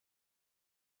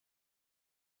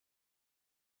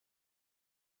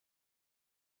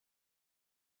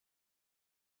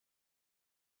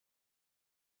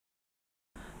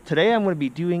Today I'm going to be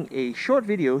doing a short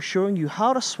video showing you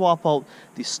how to swap out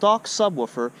the stock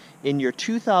subwoofer in your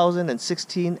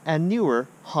 2016 and newer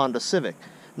Honda Civic.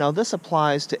 Now this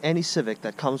applies to any Civic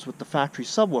that comes with the factory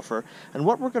subwoofer, and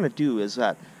what we're going to do is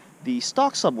that the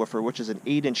stock subwoofer, which is an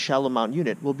 8-inch shallow mount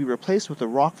unit, will be replaced with a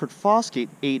Rockford Fosgate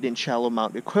 8-inch shallow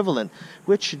mount equivalent,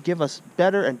 which should give us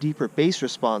better and deeper bass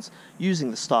response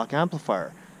using the stock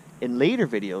amplifier. In later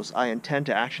videos, I intend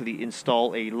to actually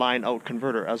install a line-out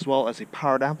converter as well as a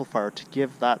powered amplifier to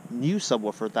give that new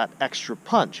subwoofer that extra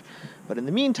punch. But in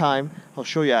the meantime, I'll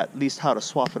show you at least how to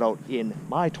swap it out in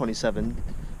my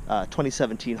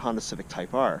 2017 Honda Civic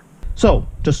Type R. So,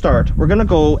 to start, we're going to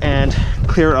go and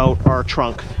clear out our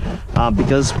trunk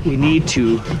because we need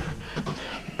to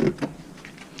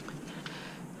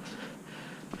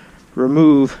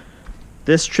remove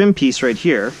this trim piece right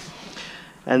here.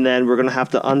 And then we're going to have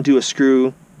to undo a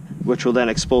screw, which will then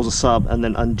expose a sub, and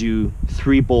then undo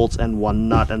 3 bolts and 1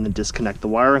 nut, and then disconnect the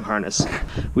wiring harness.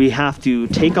 We have to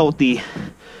take out the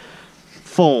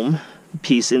foam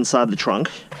piece inside the trunk,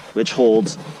 which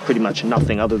holds pretty much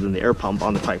nothing other than the air pump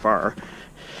on the Type R.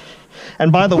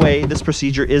 And by the way, this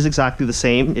procedure is exactly the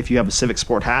same if you have a Civic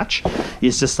Sport hatch.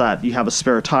 It's just that you have a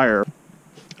spare tire.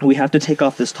 We have to take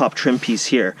off this top trim piece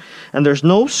here, and there's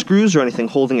no screws or anything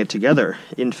holding it together.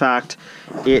 In fact,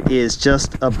 it is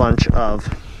just a bunch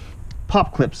of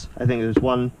pop clips. I think there's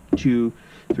 1, 2,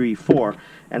 3, 4.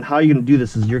 And how you're going to do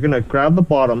this is you're going to grab the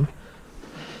bottom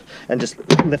and just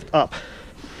lift up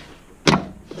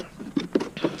to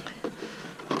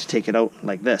take it out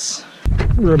like this.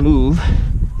 Remove,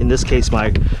 in this case,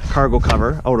 my cargo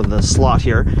cover out of the slot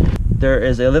here. There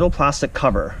is a little plastic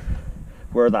cover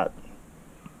where that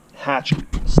hatch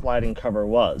sliding cover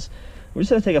was. We're just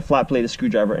going to take a flat bladed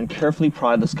screwdriver and carefully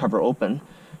pry this cover open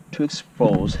to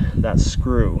expose that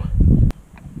screw.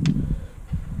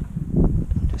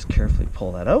 Just carefully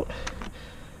pull that out,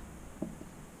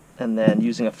 and then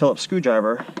using a Phillips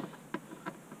screwdriver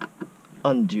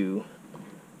undo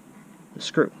the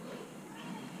screw.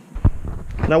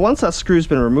 Now once that screw's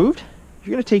been removed,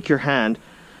 you're going to take your hand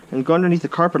and go underneath the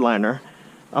carpet liner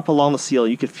up along the seal.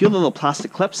 You can feel the little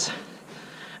plastic clips,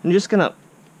 and you're just going to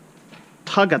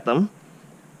tug at them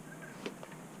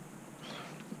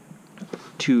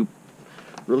to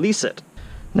release it.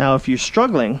 Now if you're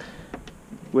struggling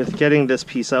with getting this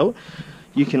piece out,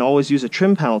 you can always use a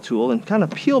trim panel tool and kind of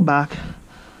peel back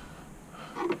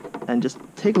and just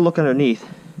take a look underneath.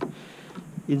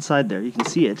 Inside there, you can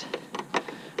see it,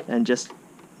 and just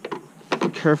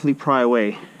carefully pry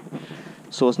away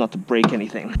so as not to break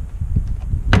anything.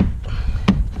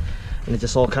 And it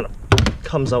just all kind of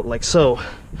comes out like so.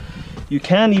 You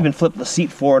can even flip the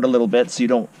seat forward a little bit so you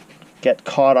don't get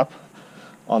caught up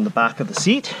on the back of the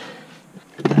seat,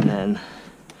 and then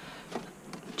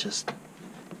just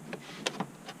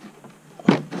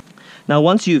now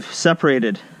once you've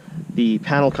separated the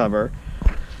panel cover,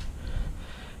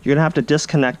 you're gonna have to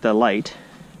disconnect the light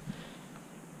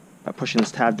by pushing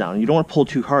this tab down. You don't want to pull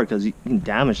too hard because you can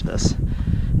damage this,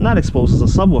 and that exposes the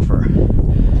subwoofer.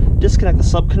 Disconnect the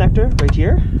sub connector right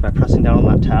here by pressing down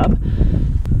on that tab.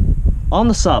 On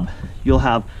the sub, you'll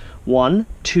have 1,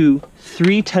 2,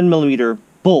 3 10mm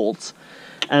bolts,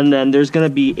 and then there's going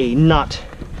to be a nut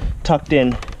tucked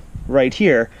in right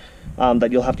here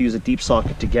that you'll have to use a deep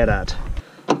socket to get at.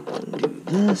 Undo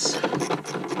this.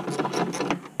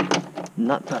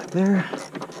 Nut back there.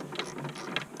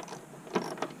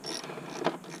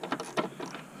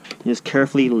 You just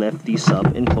carefully lift the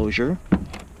sub enclosure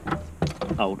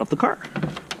out of the car.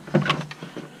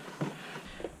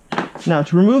 Now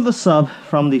to remove the sub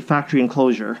from the factory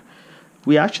enclosure,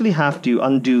 we actually have to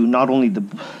undo not only the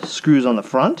screws on the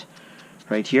front,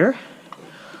 right here,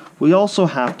 we also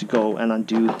have to go and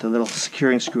undo the little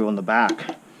securing screw on the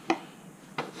back.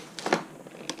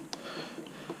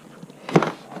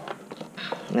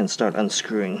 And start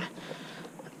unscrewing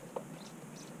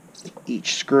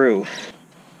each screw.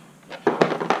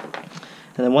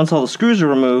 And then once all the screws are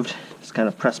removed, just kind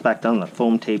of press back down the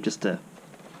foam tape just to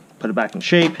put it back in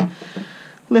shape.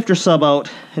 Lift your sub out,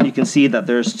 and you can see that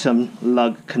there's some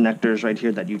lug connectors right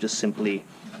here that you just simply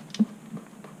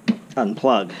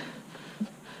unplug.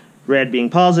 Red being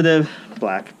positive,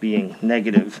 black being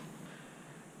negative.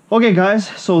 Okay guys,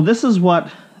 so this is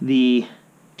what the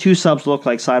two subs look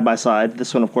like side by side.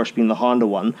 This one of course being the Honda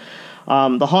one.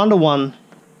 The Honda one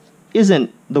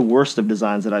isn't the worst of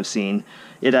designs that I've seen.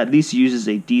 It at least uses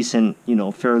a decent,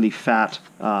 fairly fat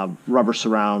rubber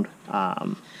surround,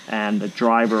 and the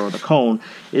driver or the cone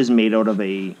is made out of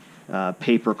a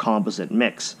paper composite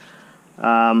mix.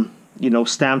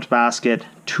 Stamped basket,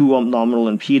 2 ohm nominal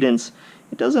impedance,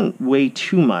 it doesn't weigh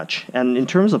too much, and in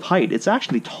terms of height, it's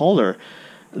actually taller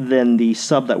than the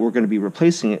sub that we're going to be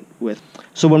replacing it with.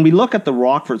 So when we look at the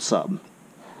Rockford sub,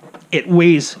 it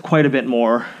weighs quite a bit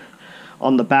more.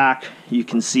 On the back, you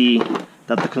can see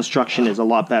that the construction is a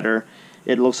lot better.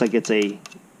 It looks like it's a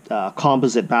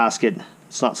composite basket.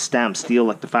 It's not stamped steel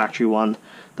like the factory one.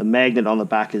 The magnet on the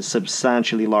back is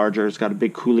substantially larger. It's got a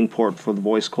big cooling port for the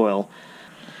voice coil.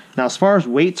 Now, as far as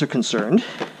weights are concerned,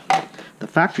 the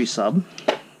factory sub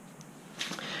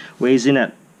weighs in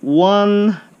at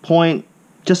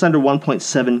just under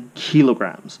 1.7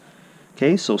 kilograms.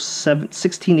 Okay, so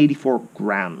 1684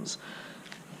 grams.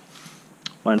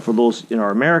 And for those in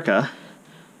our America,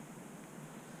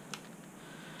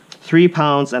 3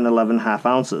 pounds and 11.5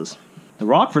 ounces. The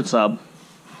Rockford sub,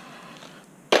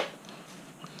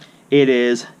 it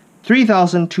is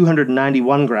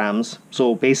 3,291 grams,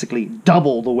 so basically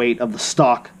double the weight of the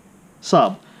stock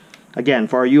sub. Again,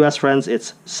 for our US friends,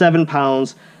 it's 7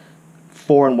 pounds,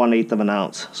 4 1/8 of an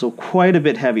ounce, so quite a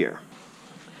bit heavier.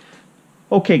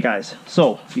 Okay guys,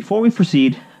 so before we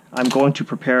proceed, I'm going to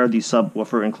prepare the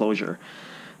subwoofer enclosure.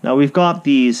 Now we've got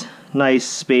these nice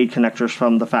spade connectors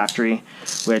from the factory,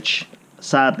 which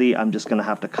sadly I'm just going to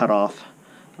have to cut off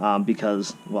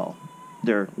because, well,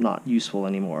 they're not useful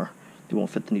anymore. They won't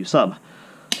fit the new sub.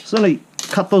 So I'm going to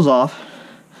cut those off,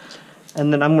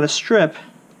 and then I'm going to strip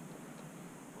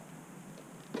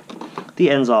the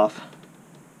ends off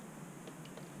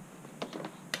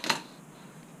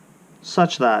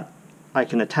such that I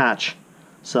can attach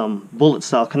some bullet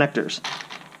style connectors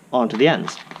onto the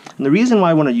ends. And the reason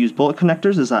why I want to use bullet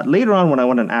connectors is that later on when I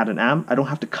want to add an amp, I don't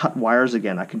have to cut wires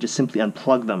again. I can just simply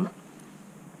unplug them.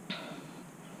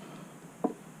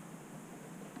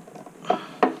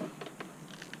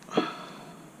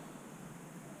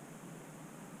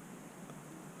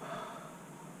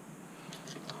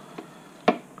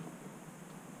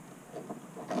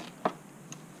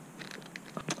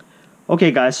 Okay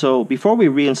guys, so before we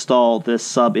reinstall this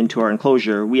sub into our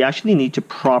enclosure, we actually need to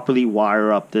properly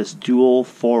wire up this dual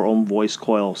 4 ohm voice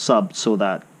coil sub so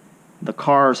that the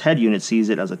car's head unit sees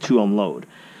it as a 2 ohm load.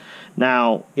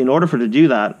 Now, in order for it to do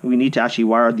that, we need to actually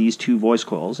wire these two voice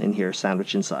coils in here,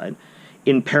 sandwiched inside,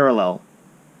 in parallel,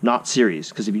 not series.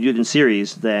 Because if you do it in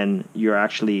series, then you're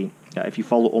actually, if you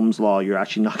follow Ohm's law, you're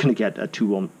actually not going to get a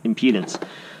 2 ohm impedance.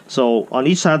 So on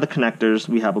each side of the connectors,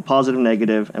 we have a positive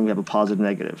negative and we have a positive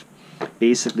negative.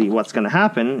 Basically what's going to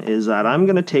happen is that I'm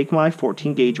going to take my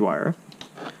 14 gauge wire,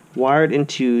 wire it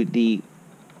into the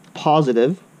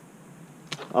positive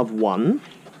of one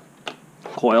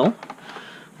coil,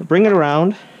 bring it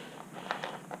around,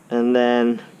 and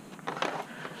then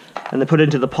put it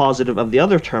into the positive of the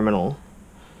other terminal.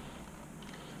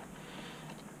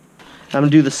 I'm going to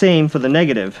do the same for the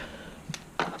negative,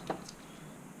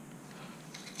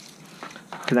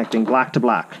 connecting black to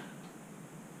black.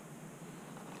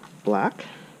 Black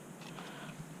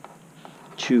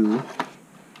to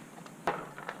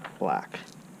black.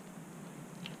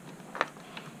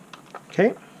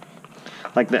 Okay,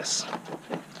 like this.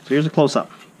 So here's a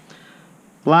close-up.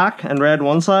 Black and red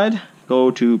one side, go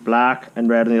to black and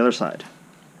red on the other side.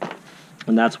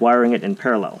 And that's wiring it in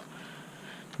parallel.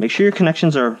 Make sure your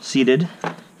connections are seated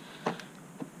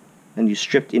and you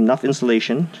stripped enough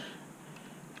insulation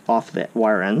off the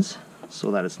wire ends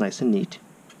so that it's nice and neat.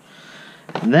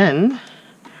 And then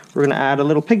we're going to add a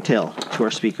little pigtail to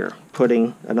our speaker,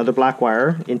 putting another black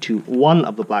wire into one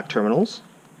of the black terminals,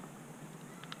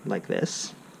 like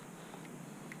this,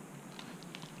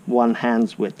 1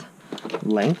 hand's width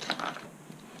length.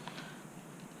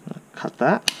 Cut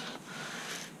that.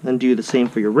 Then do the same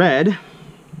for your red.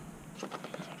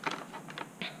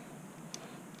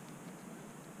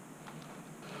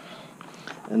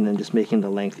 And then just making the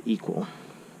length equal.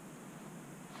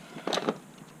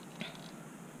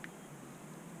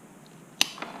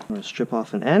 I'm going to strip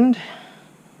off an end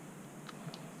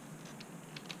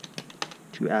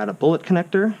to add a bullet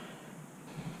connector.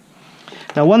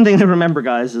 Now one thing to remember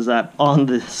guys is that on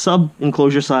the sub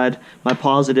enclosure side, my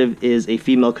positive is a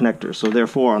female connector, so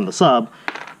therefore on the sub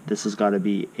this has got to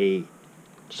be a,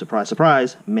 surprise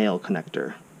surprise, male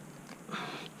connector.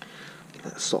 Give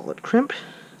that a solid crimp.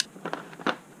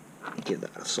 Give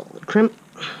that a solid crimp.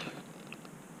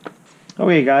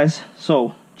 Okay guys,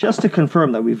 so just to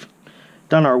confirm that we've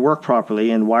done our work properly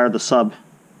and wired the sub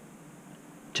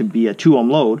to be a 2 ohm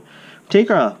load, take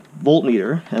a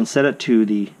voltmeter and set it to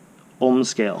the ohm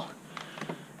scale,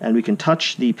 and we can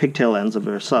touch the pigtail ends of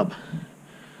our sub,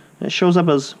 and it shows up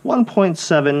as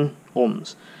 1.7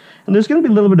 ohms. And there's going to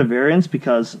be a little bit of variance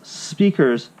because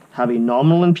speakers have a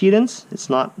nominal impedance. It's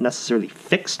not necessarily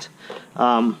fixed.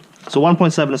 So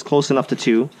 1.7 is close enough to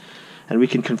 2, And we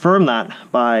can confirm that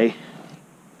by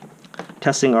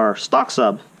testing our stock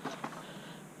sub.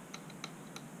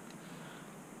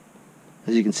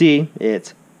 As you can see,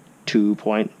 it's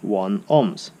 2.1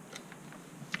 ohms.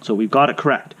 So we've got it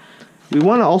correct. We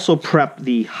want to also prep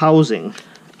the housing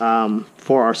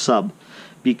for our sub,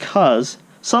 because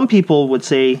some people would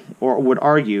say or would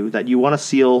argue that you want to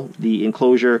seal the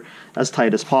enclosure as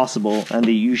tight as possible, and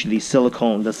they usually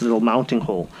silicone this little mounting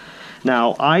hole.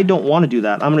 Now, I don't want to do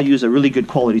that. I'm going to use a really good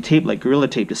quality tape like Gorilla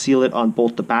Tape to seal it on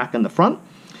both the back and the front.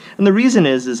 And the reason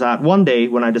is that one day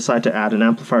when I decide to add an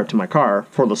amplifier to my car,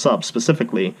 for the sub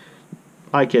specifically,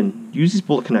 I can use these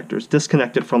bullet connectors,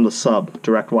 disconnect it from the sub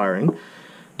direct wiring,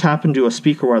 tap into a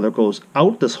speaker wire that goes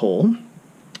out this hole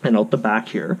and out the back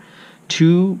here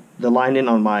to the line in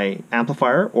on my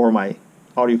amplifier or my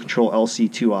audio control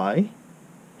LC2I,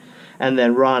 and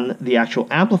then run the actual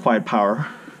amplified power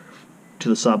to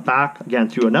the sub back again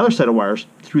through another set of wires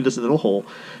through this little hole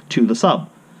to the sub.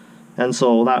 And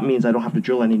so that means I don't have to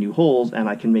drill any new holes, and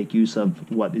I can make use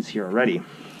of what is here already.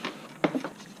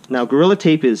 Now, Gorilla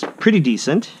Tape is pretty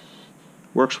decent,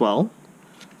 works well.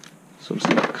 So I'm just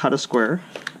going to cut a square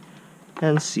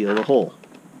and seal the hole.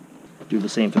 Do the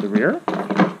same for the rear.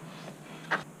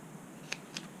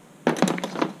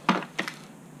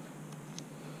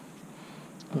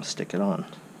 And stick it on.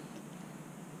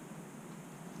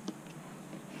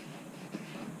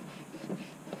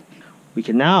 We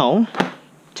can now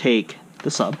take the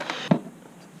sub,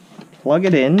 plug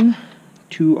it in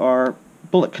to our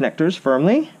bullet connectors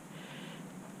firmly,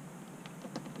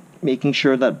 making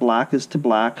sure that black is to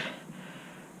black,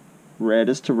 red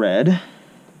is to red,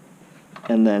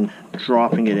 and then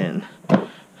dropping it in.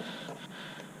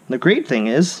 The great thing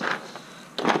is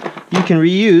you can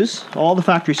reuse all the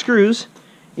factory screws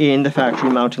in the factory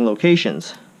mounting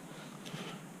locations.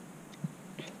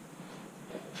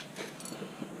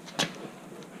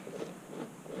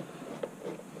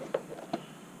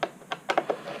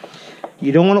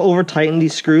 You don't want to over tighten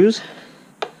these screws.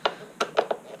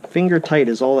 Finger tight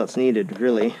is all that's needed,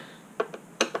 really.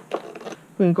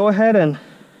 We can go ahead and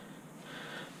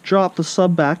drop the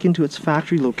sub back into its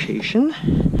factory location,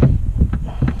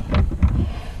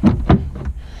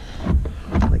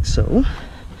 like so,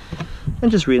 and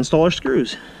just reinstall our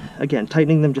screws. Again,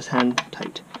 tightening them just hand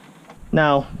tight.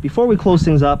 Now, before we close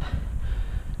things up,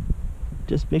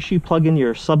 just make sure you plug in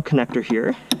your sub connector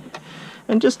here,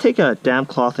 and just take a damp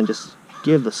cloth and just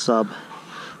give the sub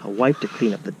a wipe to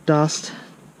clean up the dust,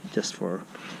 just for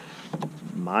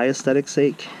my aesthetic's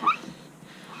sake.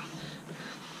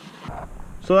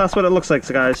 So that's what it looks like,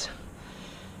 guys.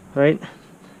 Right?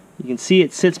 You can see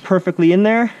it sits perfectly in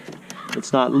there.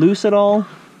 It's not loose at all.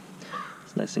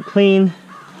 It's nice and clean.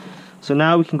 So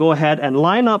now we can go ahead and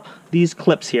line up these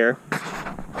clips here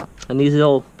and these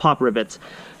little pop rivets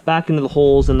back into the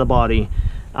holes in the body,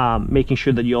 making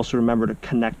sure that you also remember to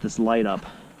connect this light up.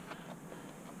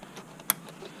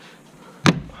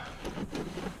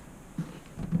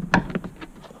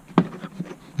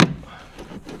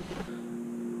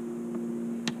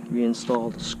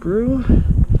 Reinstall the screw,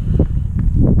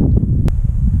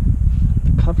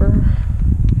 the cover,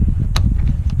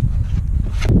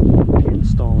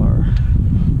 install our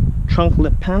trunk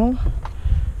lip panel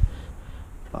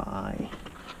by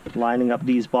lining up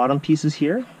these bottom pieces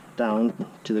here down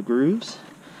to the grooves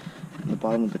in the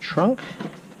bottom of the trunk,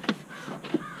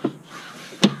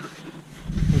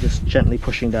 and just gently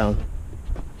pushing down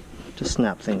to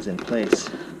snap things in place.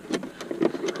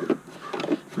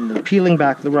 And then peeling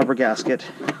back the rubber gasket,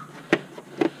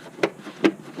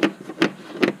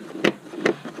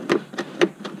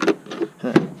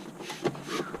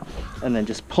 and then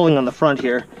just pulling on the front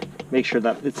here, make sure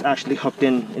that it's actually hooked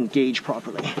in and engaged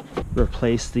properly.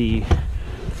 Replace the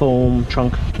foam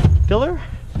trunk filler.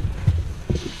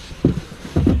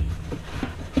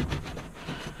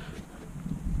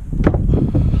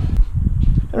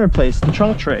 And replace the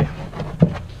trunk tray.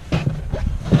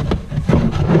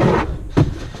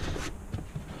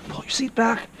 Seat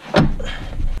back,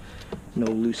 no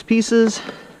loose pieces,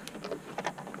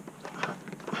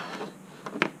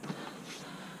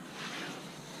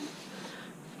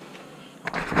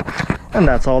 and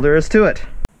that's all there is to it.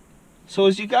 So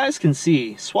as you guys can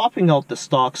see, swapping out the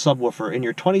stock subwoofer in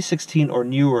your 2016 or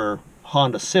newer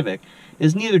Honda Civic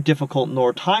is neither difficult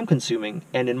nor time consuming,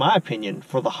 and in my opinion,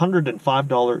 for the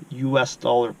 $105 US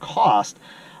dollar cost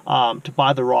to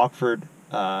buy the Rockford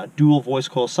dual voice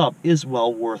coil sub is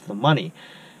well worth the money.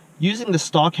 Using the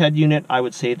stock head unit, I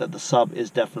would say that the sub is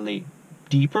definitely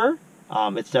deeper,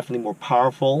 it's definitely more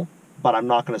powerful, but I'm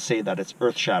not going to say that it's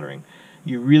earth-shattering.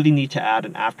 you really need to add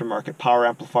an aftermarket power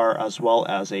amplifier as well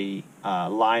as a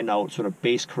line out sort of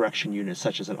bass correction unit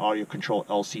such as an audio control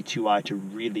LC2i to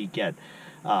really get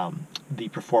the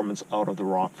performance out of the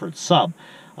Rockford sub.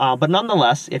 But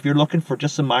nonetheless, if you're looking for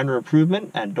just a minor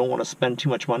improvement and don't want to spend too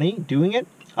much money doing it,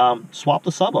 swap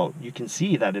the sub out. You can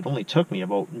see that it only took me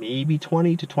about maybe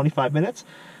 20 to 25 minutes.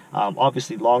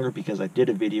 Obviously longer because I did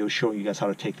a video showing you guys how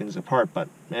to take things apart, but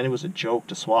man, it was a joke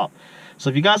to swap. So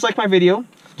if you guys like my video,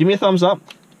 give me a thumbs up,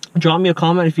 drop me a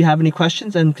comment if you have any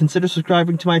questions, and consider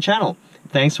subscribing to my channel.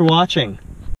 Thanks for watching.